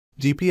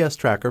GPS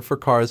tracker for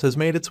cars has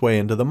made its way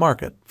into the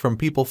market, from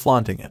people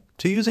flaunting it,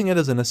 to using it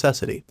as a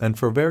necessity, and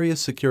for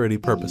various security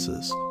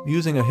purposes.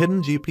 Using a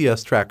hidden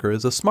GPS tracker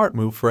is a smart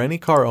move for any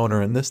car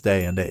owner in this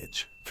day and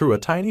age. Through a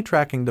tiny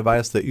tracking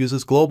device that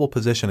uses Global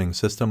Positioning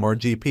System or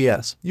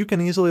GPS, you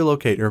can easily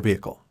locate your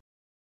vehicle.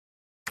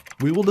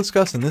 We will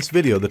discuss in this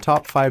video the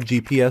top 5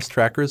 GPS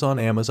trackers on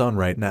Amazon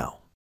right now.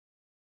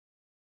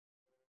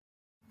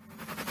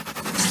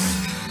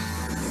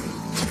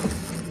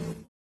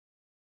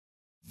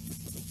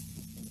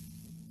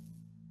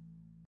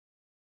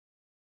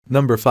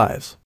 Number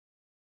 5.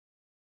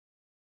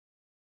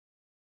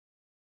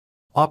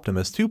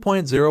 Optimus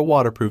 2.0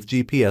 Waterproof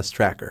GPS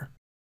Tracker.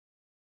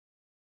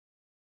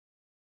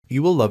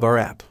 You will love our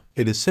app.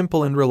 It is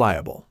simple and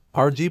reliable.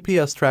 Our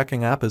GPS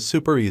tracking app is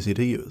super easy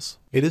to use.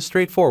 It is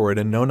straightforward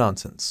and no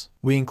nonsense.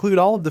 We include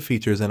all of the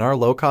features in our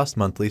low-cost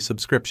monthly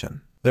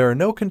subscription. There are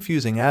no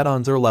confusing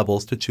add-ons or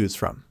levels to choose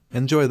from.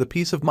 Enjoy the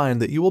peace of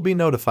mind that you will be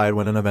notified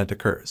when an event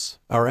occurs.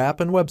 Our app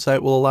and website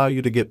will allow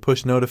you to get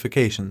push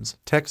notifications,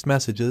 text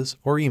messages,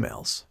 or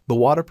emails. The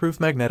waterproof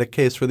magnetic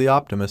case for the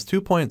Optimus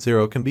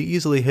 2.0 can be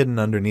easily hidden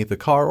underneath a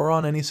car or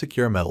on any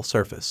secure metal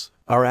surface.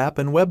 Our app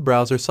and web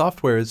browser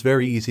software is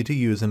very easy to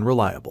use and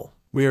reliable.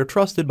 We are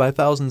trusted by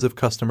thousands of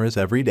customers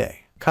every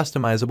day.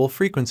 Customizable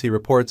frequency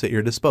reports at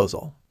your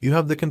disposal. You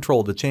have the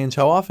control to change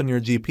how often your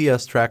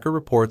GPS tracker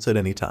reports at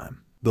any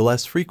time. The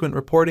less frequent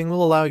reporting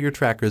will allow your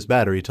tracker's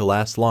battery to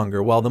last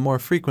longer, while the more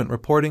frequent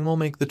reporting will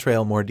make the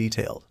trail more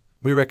detailed.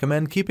 We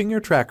recommend keeping your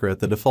tracker at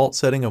the default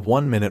setting of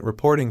 1-minute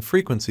reporting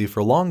frequency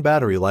for long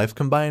battery life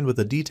combined with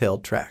a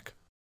detailed track.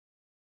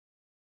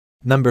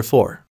 Number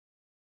 4.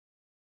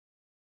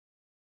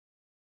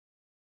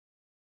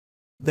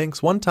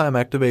 Thanks One-Time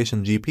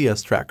Activation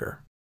GPS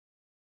Tracker.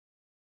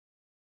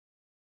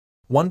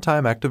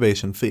 One-time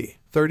activation fee,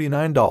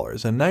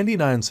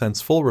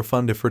 $39.99 full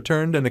refund if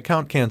returned and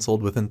account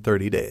canceled within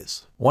 30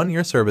 days.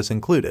 1-year service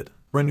included.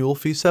 Renewal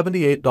fee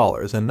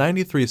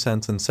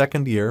 $78.93 and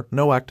second year,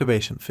 no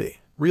activation fee.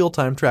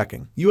 Real-time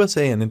tracking,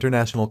 USA and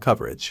international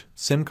coverage.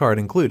 SIM card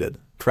included.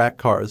 Track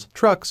cars,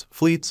 trucks,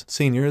 fleets,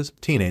 seniors,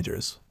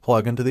 teenagers.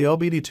 Plug into the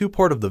OBD2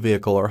 port of the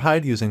vehicle or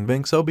hide using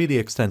Vink's OBD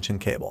extension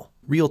cable.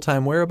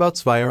 Real-time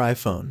whereabouts via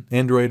iPhone,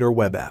 Android or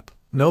web app.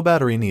 No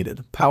battery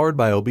needed, powered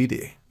by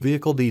OBD.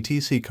 Vehicle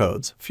DTC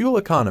codes, fuel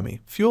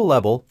economy, fuel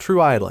level, true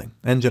idling,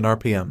 engine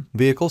RPM,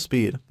 vehicle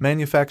speed,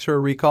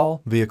 manufacturer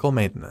recall, vehicle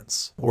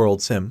maintenance.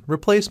 World SIM,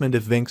 replacement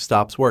if Vink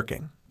stops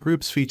working.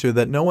 Groups feature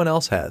that no one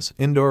else has,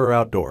 indoor or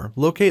outdoor.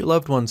 Locate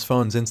loved ones'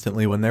 phones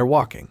instantly when they're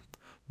walking,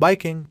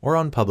 biking, or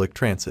on public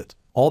transit.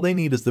 All they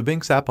need is the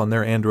Vink's app on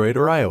their Android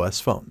or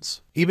iOS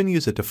phones. Even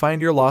use it to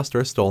find your lost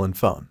or stolen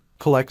phone.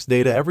 Collects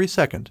data every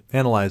second,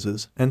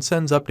 analyzes, and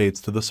sends updates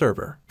to the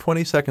server.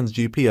 20 seconds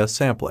GPS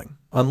sampling.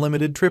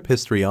 Unlimited trip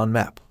history on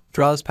map.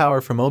 Draws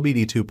power from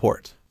OBD2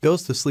 port.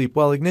 Goes to sleep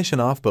while ignition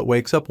off but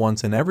wakes up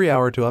once in every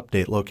hour to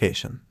update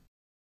location.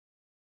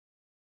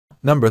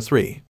 Number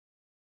 3.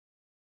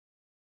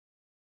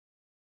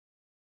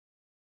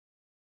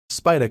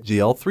 Spytek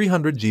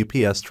GL300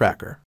 GPS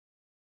Tracker.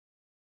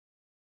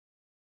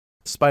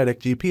 Spytek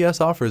GPS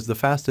offers the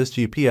fastest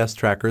GPS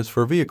trackers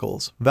for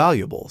vehicles,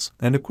 valuables,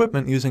 and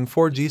equipment using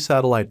 4G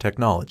satellite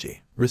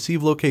technology.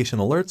 Receive location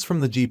alerts from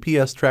the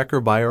GPS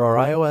tracker via our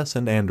iOS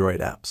and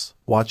Android apps.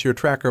 Watch your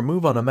tracker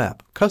move on a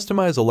map,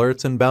 customize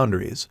alerts and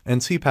boundaries,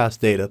 and see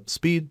past data,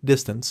 speed,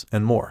 distance,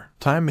 and more.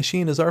 Time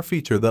Machine is our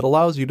feature that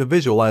allows you to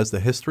visualize the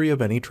history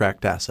of any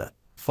tracked asset.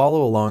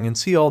 Follow along and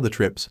see all the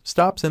trips,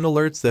 stops, and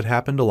alerts that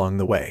happened along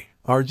the way.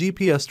 Our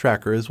GPS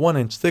tracker is 1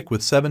 inch thick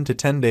with 7 to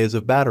 10 days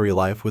of battery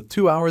life with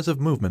 2 hours of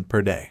movement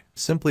per day.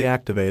 Simply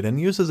activate and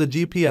use as a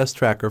GPS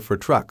tracker for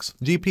trucks,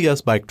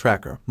 GPS bike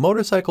tracker,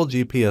 motorcycle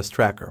GPS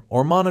tracker,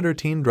 or monitor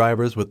teen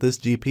drivers with this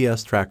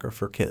GPS tracker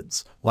for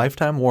kids.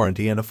 Lifetime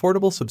warranty and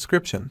affordable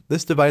subscription.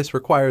 This device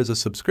requires a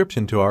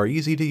subscription to our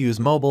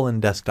easy-to-use mobile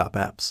and desktop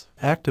apps.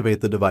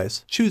 Activate the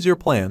device, choose your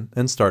plan,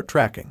 and start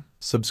tracking.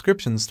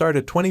 Subscriptions start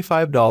at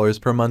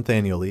 $25 per month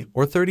annually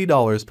or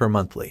 $30 per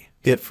monthly.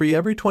 Get free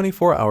every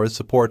 24 hours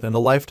support and a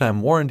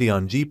lifetime warranty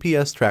on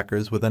GPS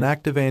trackers with an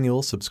active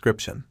annual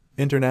subscription.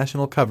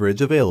 International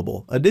coverage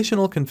available.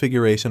 Additional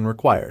configuration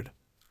required.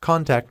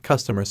 Contact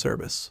customer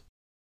service.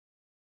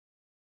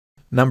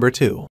 Number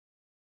 2.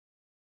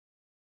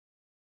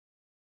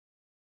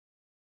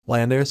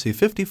 Landair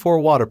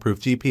C54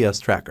 Waterproof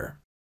GPS Tracker.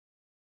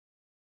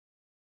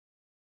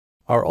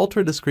 Our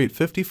ultra-discreet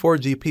 54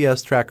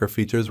 GPS tracker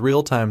features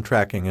real-time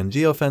tracking and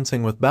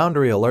geofencing with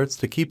boundary alerts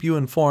to keep you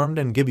informed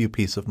and give you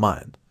peace of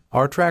mind.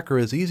 Our tracker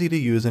is easy to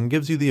use and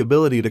gives you the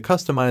ability to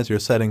customize your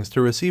settings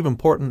to receive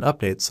important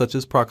updates such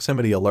as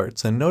proximity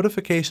alerts and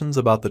notifications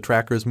about the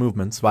tracker's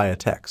movements via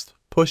text,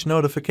 push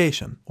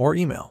notification, or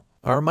email.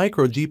 Our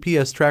micro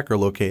GPS tracker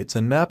locates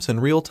and maps in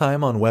real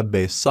time on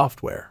web-based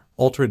software.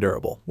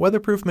 Ultra-durable,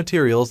 weatherproof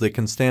materials that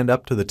can stand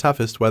up to the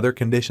toughest weather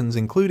conditions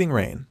including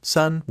rain,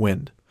 sun,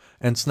 wind,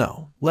 and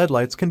snow. LED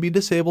lights can be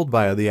disabled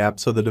via the app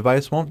so the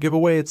device won't give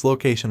away its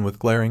location with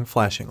glaring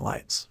flashing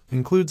lights.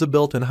 Includes a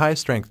built-in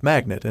high-strength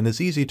magnet and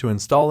is easy to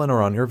install in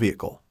or on your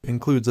vehicle.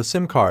 Includes a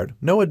SIM card,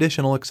 no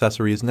additional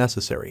accessories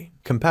necessary.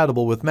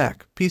 Compatible with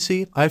Mac,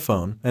 PC,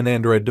 iPhone, and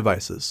Android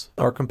devices.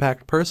 Our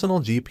compact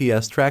personal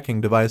GPS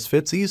tracking device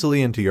fits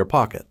easily into your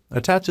pocket,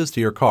 attaches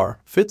to your car,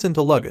 fits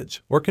into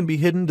luggage, or can be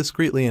hidden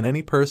discreetly in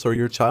any purse or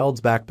your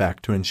child's backpack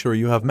to ensure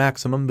you have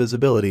maximum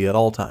visibility at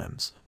all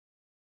times.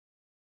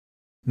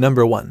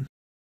 Number 1.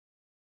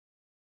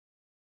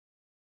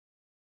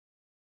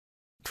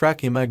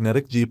 Tracky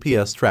Magnetic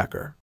GPS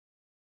Tracker.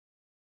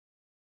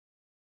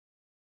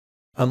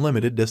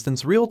 Unlimited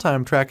distance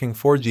real-time tracking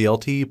 4G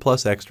LTE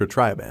plus extra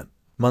tri-band.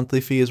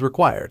 Monthly fee is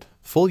required.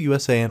 Full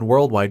USA and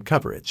worldwide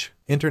coverage.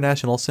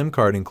 International SIM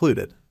card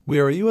included. We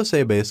are a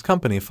USA-based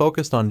company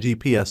focused on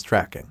GPS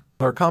tracking.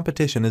 Our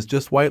competition is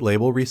just white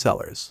label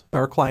resellers.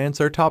 Our clients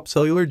are top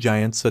cellular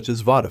giants such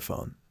as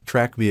Vodafone.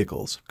 Track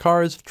vehicles,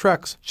 cars,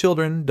 trucks,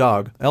 children,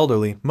 dog,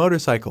 elderly,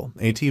 motorcycle,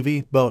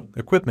 ATV, boat,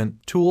 equipment,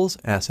 tools,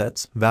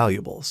 assets,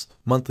 valuables.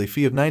 Monthly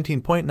fee of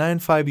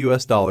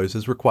 $19.95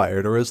 is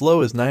required or as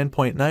low as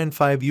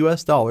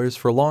 $9.95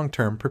 for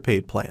long-term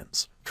prepaid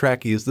plans.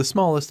 Tracky is the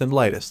smallest and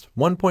lightest,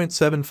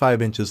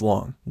 1.75 inches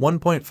long,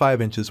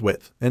 1.5 inches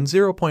width, and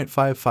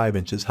 0.55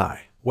 inches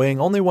high, weighing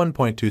only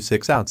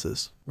 1.26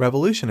 ounces.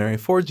 Revolutionary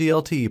 4G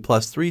LTE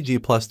plus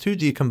 3G plus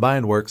 2G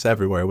combined works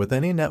everywhere with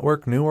any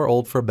network, new or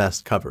old, for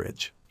best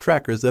coverage.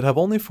 Trackers that have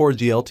only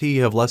 4G LTE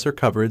have lesser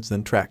coverage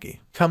than Tracky.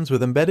 Comes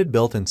with embedded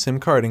built-in SIM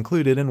card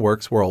included and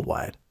works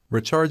worldwide.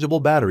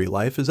 Rechargeable battery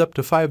life is up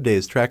to 5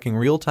 days, tracking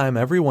real-time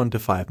every 1 to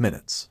 5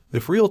 minutes.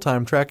 If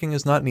real-time tracking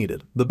is not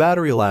needed, the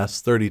battery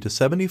lasts 30 to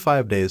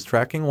 75 days,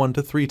 tracking 1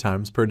 to 3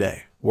 times per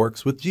day.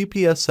 Works with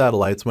GPS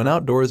satellites when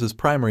outdoors as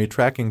primary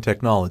tracking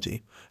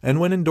technology, and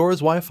when indoors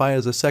Wi-Fi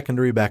as a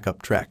secondary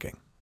backup tracking.